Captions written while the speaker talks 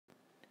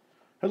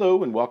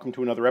Hello and welcome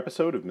to another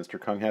episode of Mr.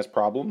 Kung Has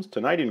Problems.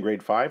 Tonight in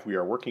grade 5 we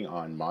are working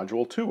on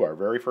Module 2, our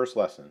very first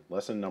lesson,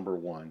 lesson number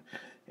 1.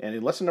 And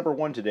in lesson number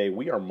 1 today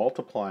we are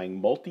multiplying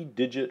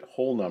multi-digit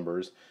whole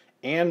numbers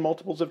and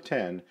multiples of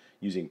 10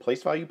 using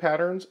place value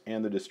patterns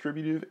and the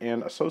distributive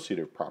and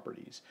associative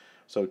properties.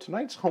 So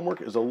tonight's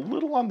homework is a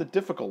little on the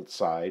difficult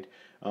side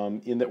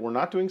in that we're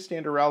not doing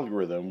standard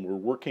algorithm. We're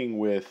working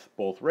with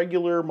both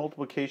regular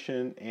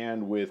multiplication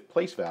and with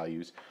place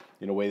values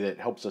in a way that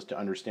helps us to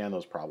understand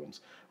those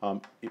problems.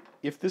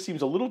 If this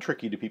seems a little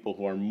tricky to people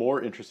who are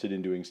more interested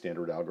in doing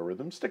standard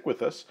algorithms, stick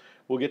with us.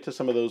 We'll get to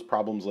some of those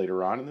problems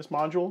later on in this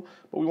module,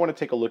 but we want to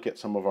take a look at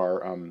some of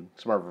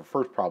our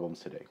first problems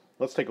today.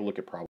 Let's take a look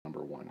at problem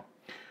number 1.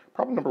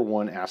 Problem number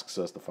 1 asks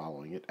us the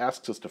following. It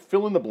asks us to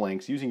fill in the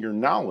blanks using your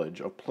knowledge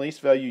of place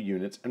value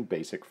units and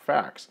basic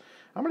facts.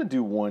 I'm going to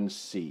do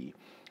 1C.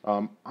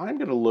 I'm going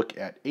to look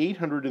at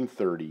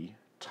 830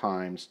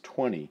 times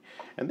 20.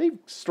 And they've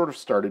sort of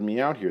started me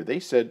out here. They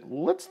said,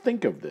 let's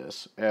think of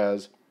this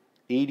as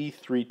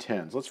 83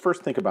 tens. Let's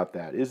first think about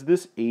that. Is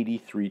this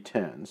 83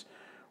 tens?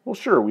 Well,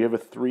 sure, we have a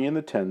 3 in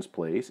the tens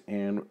place,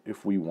 and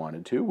if we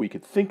wanted to, we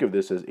could think of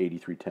this as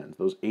 83 tens.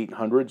 Those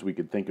 800s, we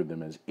could think of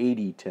them as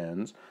 80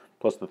 tens,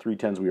 plus the 3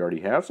 tens we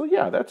already have. So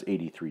yeah, that's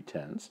 83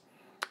 tens.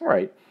 All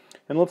right,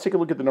 and let's take a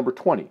look at the number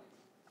 20.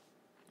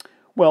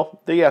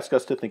 Well, they ask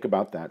us to think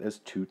about that as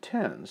 2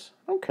 tens.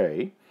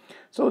 Okay,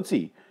 so let's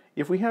see.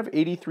 If we have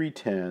 83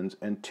 tens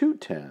and 2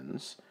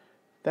 tens,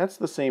 that's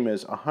the same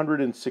as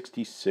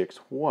 166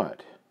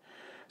 what?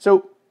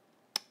 So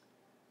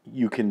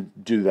you can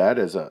do that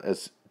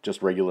as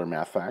just regular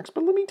math facts,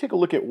 but let me take a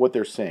look at what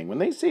they're saying. When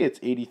they say it's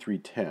 83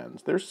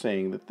 tens, they're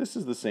saying that this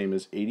is the same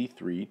as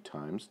 83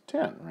 times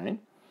 10, right?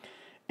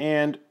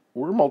 And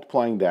we're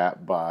multiplying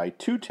that by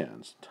 2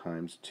 tens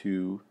times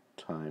 2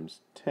 times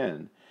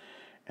 10.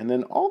 And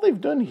then all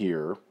they've done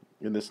here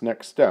in this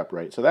next step,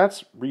 right? So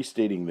that's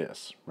restating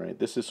this, right?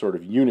 This is sort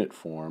of unit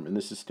form, and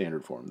this is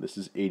standard form. This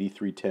is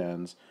 83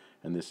 tens,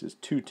 and this is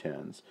 2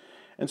 tens.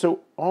 And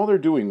so all they're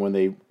doing when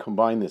they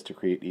combine this to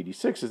create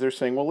 86 is they're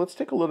saying, well, let's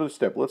take a little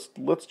step.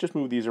 Let's just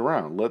move these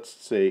around. Let's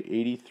say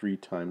 83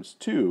 times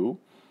 2,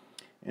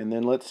 and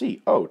then let's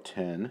see,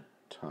 10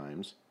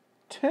 times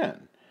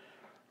 10.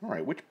 All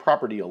right, which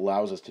property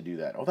allows us to do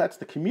that? Oh, that's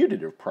the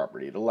commutative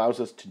property. It allows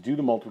us to do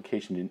the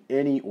multiplication in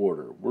any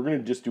order. We're going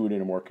to just do it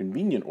in a more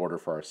convenient order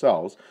for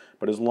ourselves,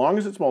 but as long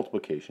as it's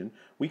multiplication,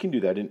 we can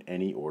do that in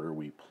any order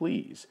we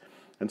please.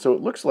 And so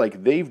it looks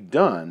like they've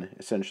done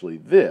essentially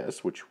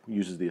this, which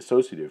uses the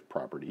associative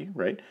property,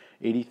 right?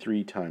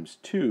 83 times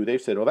 2,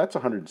 they've said, oh, that's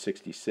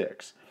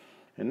 166.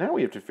 And now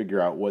we have to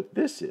figure out what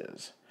this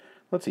is.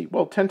 Let's see,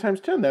 well, 10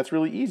 times 10, that's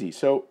really easy.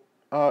 So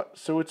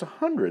it's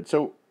 100.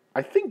 So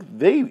I think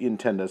they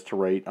intend us to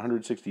write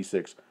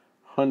 166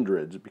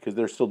 hundreds because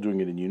they're still doing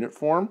it in unit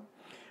form.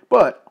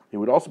 But it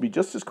would also be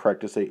just as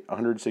correct to say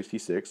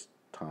 166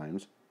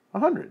 times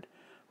 100.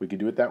 We could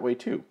do it that way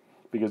too,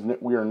 because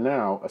we are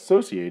now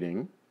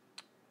associating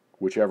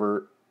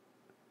whichever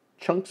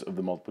chunks of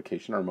the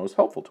multiplication are most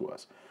helpful to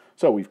us.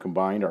 So we've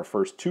combined our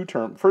first two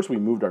terms. First we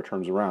moved our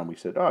terms around. We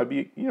said, oh,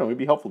 it'd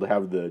be helpful to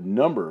have the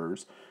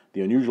numbers,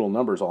 the unusual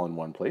numbers all in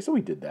one place. So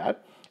we did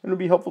that. And it would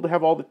be helpful to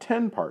have all the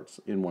 10 parts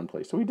in one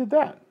place. So we did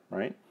that,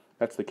 right?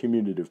 That's the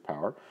commutative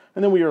power.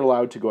 And then we are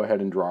allowed to go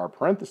ahead and draw our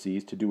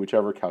parentheses to do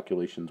whichever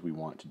calculations we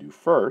want to do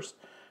first.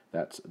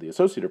 That's the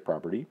associative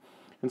property.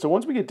 And so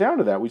once we get down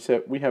to that,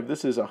 we have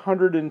this is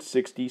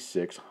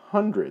 166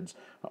 hundreds,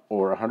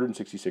 or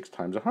 166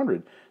 times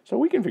 100. So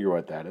we can figure out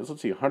what that is.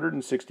 Let's see,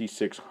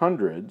 166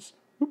 hundreds,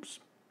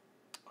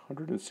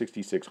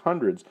 166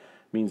 hundreds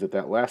means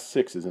that last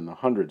 6 is in the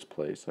hundreds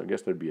place. So I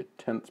guess there'd be a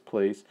tenths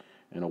place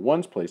and a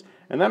ones place.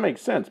 And that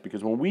makes sense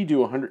because when we do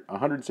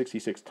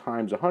 166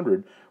 times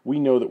 100, we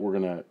know that we're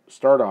going to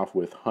start off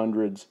with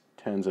hundreds,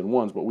 tens, and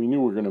ones, but we knew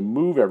we were going to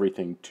move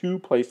everything 2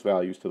 place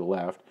values to the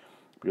left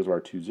because of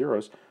our 2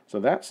 zeros. So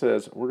that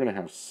says we're going to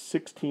have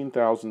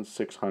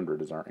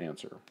 16,600 as our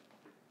answer.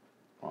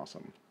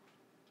 Awesome.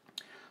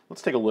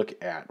 Let's take a look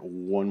at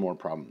one more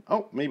problem.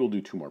 Oh, maybe we'll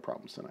do 2 more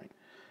problems tonight.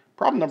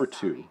 Problem number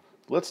 2.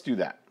 Let's do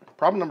that.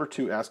 Problem number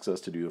 2 asks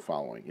us to do the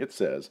following. It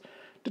says,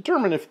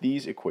 determine if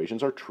these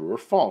equations are true or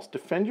false.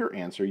 Defend your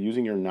answer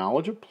using your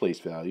knowledge of place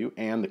value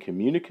and the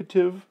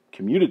commutative,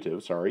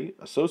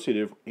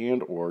 associative,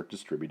 and or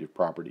distributive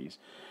properties.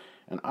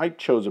 And I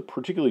chose a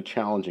particularly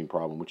challenging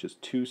problem, which is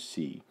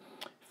 2C.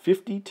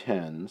 50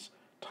 tens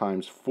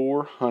times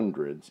 4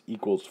 hundreds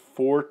equals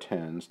 4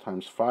 tens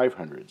times 5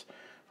 hundreds.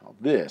 Now,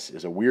 this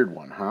is a weird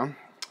one, huh?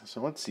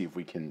 So let's see if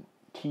we can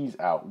tease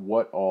out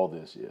what all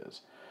this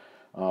is.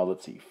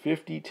 Let's see,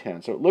 50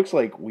 tens. So it looks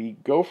like we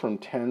go from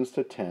tens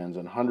to tens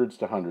and hundreds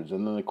to hundreds.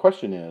 And then the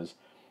question is,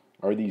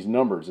 are these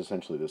numbers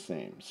essentially the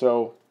same?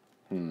 So,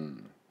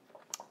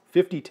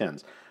 50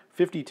 tens.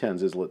 50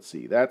 tens is, let's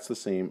see, that's the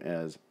same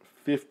as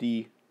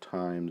 50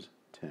 times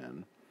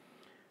 10.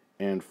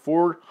 And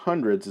 4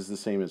 hundreds is the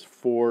same as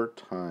 4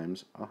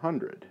 times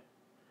 100.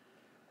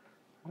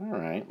 All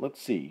right,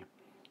 let's see.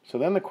 So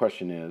then the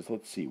question is,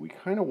 let's see, we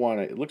kind of want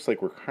to, it looks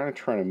like we're kind of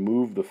trying to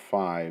move the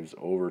 5s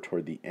over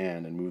toward the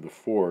end and move the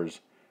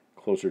 4s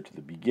closer to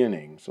the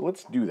beginning. So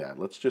let's do that.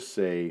 Let's just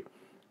say,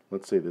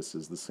 let's say this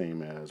is the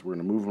same as, we're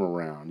going to move them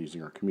around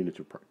using our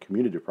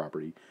commutative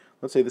property.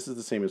 Let's say this is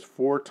the same as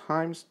 4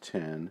 times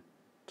 10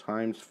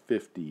 times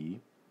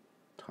 50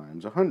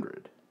 times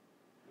 100.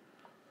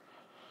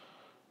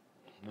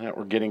 Now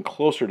we're getting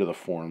closer to the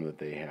form that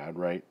they had,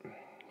 right?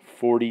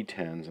 40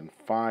 tens and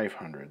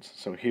 500s.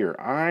 So here,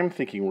 I'm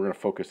thinking we're going to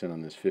focus in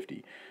on this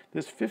 50.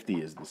 This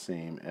 50 is the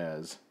same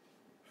as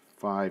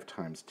 5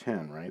 times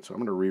 10, right? So I'm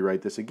going to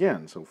rewrite this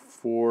again. So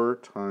 4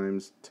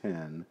 times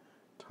 10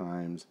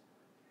 times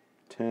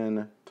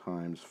 10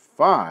 times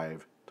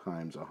 5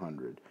 times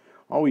 100.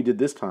 All we did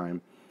this time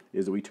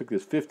is that we took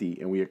this 50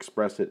 and we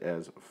expressed it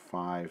as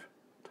 5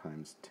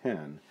 times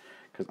 10.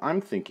 Because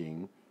I'm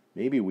thinking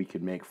maybe we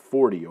could make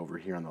 40 over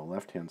here on the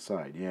left-hand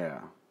side.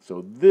 Yeah.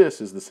 So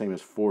this is the same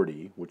as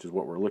 40, which is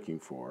what we're looking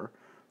for.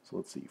 So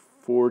let's see,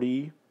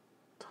 40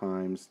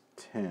 times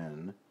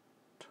 10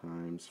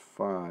 times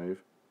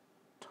 5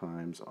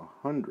 times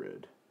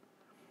 100.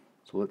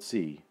 So let's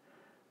see,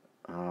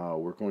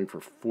 we're going for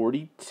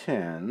 40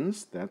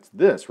 tens, that's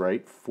this,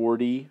 right?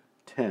 40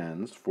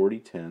 tens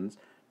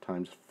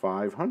times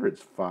 500s,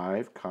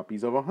 5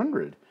 copies of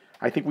 100.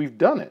 I think we've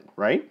done it,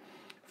 right?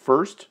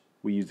 First,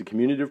 we use the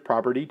commutative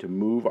property to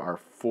move our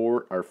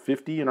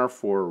 50 and our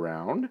 4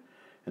 around.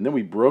 And then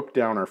we broke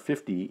down our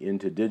 50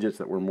 into digits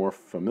that were more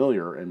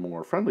familiar and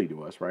more friendly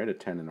to us, right? A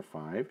 10 and a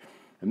 5.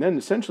 And then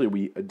essentially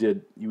we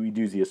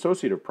used the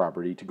associative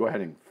property to go ahead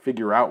and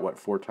figure out what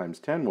 4 times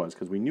 10 was,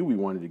 because we knew we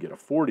wanted to get a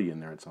 40 in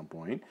there at some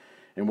point.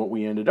 And what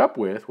we ended up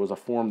with was a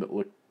form that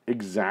looked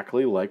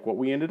exactly like what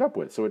we ended up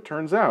with. So it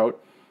turns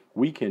out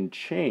we can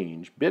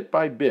change bit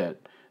by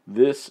bit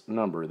this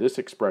number, this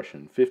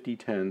expression, 50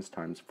 tens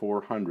times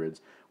 4 hundreds,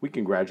 we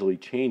can gradually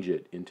change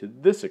it into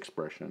this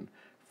expression,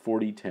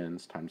 40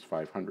 tens times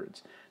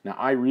 500s. Now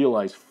I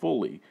realize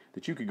fully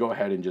that you could go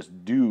ahead and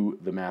just do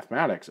the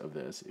mathematics of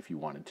this if you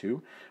wanted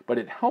to, but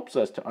it helps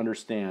us to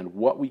understand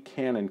what we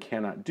can and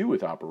cannot do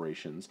with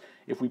operations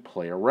if we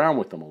play around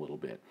with them a little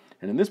bit.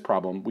 And in this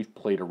problem, we've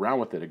played around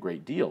with it a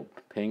great deal,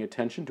 paying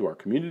attention to our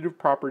commutative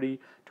property,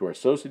 to our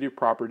associative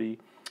property,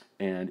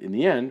 and in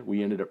the end,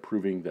 we ended up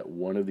proving that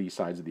one of these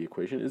sides of the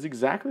equation is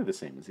exactly the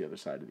same as the other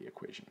side of the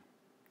equation.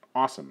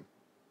 Awesome.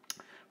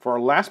 For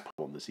our last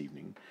problem this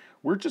evening,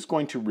 we're just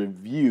going to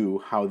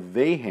review how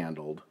they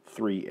handled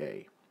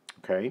 3a.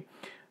 Okay?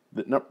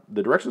 The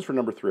directions for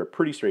number 3 are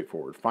pretty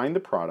straightforward. Find the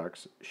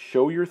products,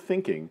 show your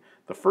thinking.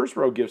 The first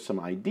row gives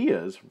some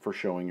ideas for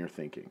showing your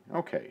thinking.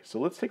 Okay, so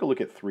let's take a look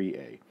at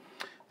 3a.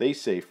 They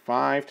say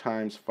 5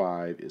 times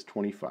 5 is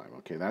 25.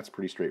 Okay, that's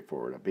pretty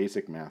straightforward, a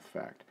basic math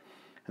fact.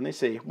 And they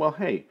say, well,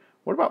 hey,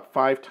 what about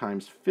 5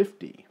 times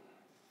 50?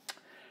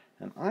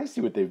 And I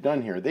see what they've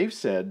done here. They've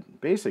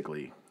said,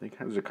 basically,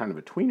 there's a kind of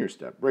a tweener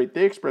step, right?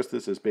 They expressed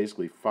this as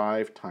basically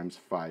 5 times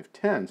 5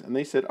 tens. And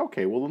they said,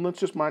 okay, well, then let's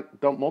just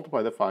don't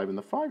multiply the 5 and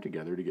the 5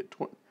 together to get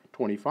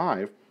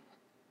 25.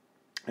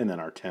 And then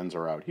our tens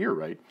are out here,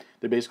 right?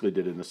 They basically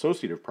did an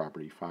associative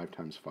property, 5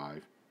 times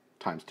 5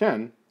 times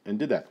 10, and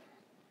did that.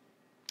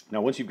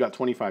 Now, once you've got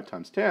 25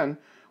 times 10,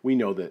 we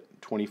know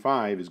that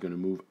 25 is going to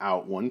move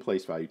out one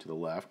place value to the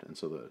left, and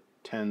so the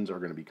tens are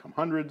going to become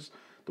hundreds,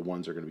 the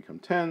ones are going to become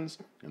tens,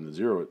 and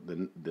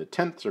the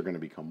tenths are going to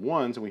become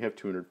ones, and we have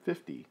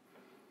 250.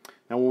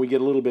 Now, when we get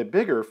a little bit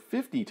bigger,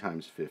 50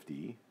 times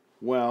 50,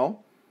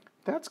 well,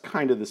 that's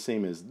kind of the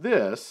same as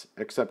this,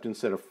 except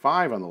instead of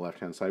 5 on the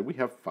left-hand side, we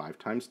have 5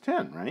 times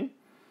 10, right?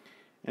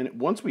 And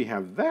once we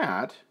have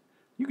that,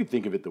 you could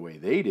think of it the way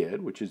they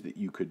did, which is that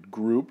you could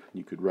group,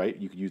 you could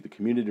use the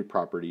commutative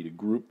property to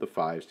group the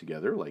 5s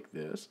together like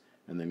this,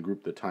 and then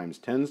group the times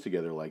 10s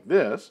together like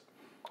this.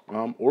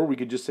 Or we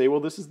could just say, well,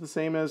 this is the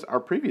same as our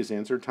previous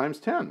answer times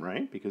 10,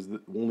 right? Because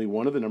only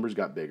one of the numbers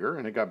got bigger,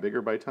 and it got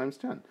bigger by times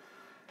 10.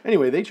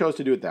 Anyway, they chose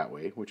to do it that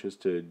way, which is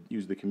to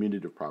use the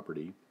commutative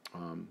property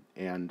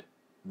and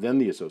then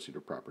the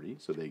associative property.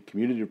 So they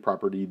commutative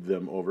propertied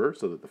them over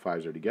so that the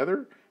 5s are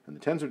together and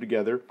the 10s are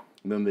together,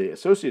 and then they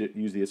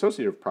use the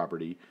associative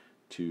property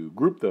to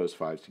group those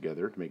 5s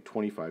together to make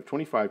 25.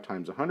 25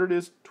 times 100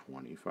 is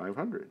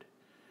 2,500.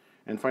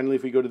 And finally,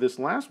 if we go to this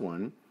last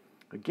one,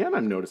 again,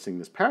 I'm noticing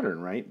this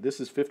pattern, right? This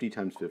is 50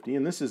 times 50,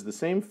 and this is the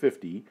same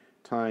 50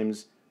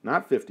 times,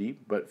 not 50,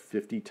 but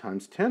 50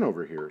 times 10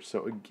 over here.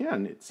 So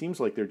again, it seems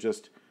like they're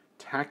just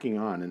tacking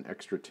on an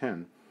extra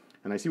 10.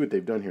 And I see what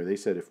they've done here. They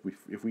said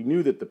if we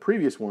knew that the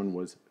previous one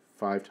was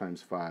 5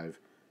 times 5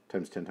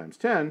 times 10 times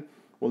 10,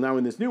 well, now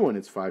in this new one,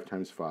 it's 5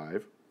 times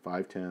 5,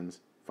 5 tens,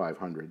 5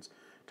 hundreds,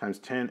 times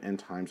 10 and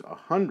times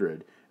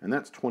 100, and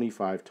that's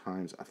 25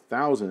 times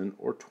 1,000,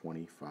 or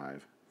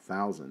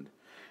 25,000.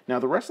 Now,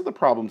 the rest of the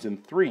problems in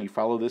 3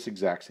 follow this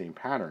exact same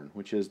pattern,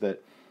 which is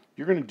that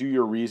you're going to do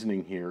your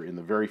reasoning here in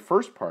the very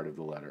first part of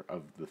the letter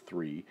of the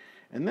 3,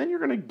 and then you're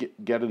going to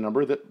get a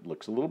number that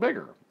looks a little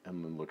bigger,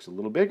 and then looks a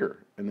little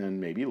bigger, and then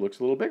maybe looks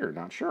a little bigger,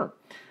 not sure.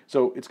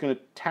 So it's going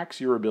to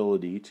tax your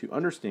ability to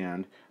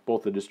understand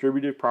both the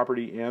distributive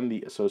property and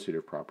the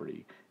associative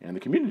property and the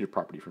commutative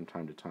property from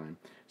time to time,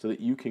 so that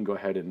you can go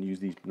ahead and use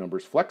these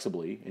numbers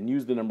flexibly and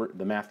use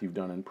the math you've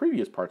done in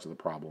previous parts of the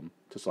problem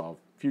to solve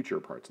future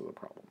parts of the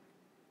problem.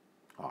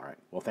 All right.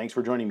 Well, thanks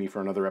for joining me for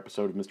another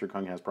episode of Mr.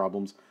 Kung Has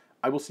Problems.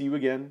 I will see you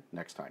again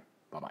next time.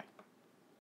 Bye-bye.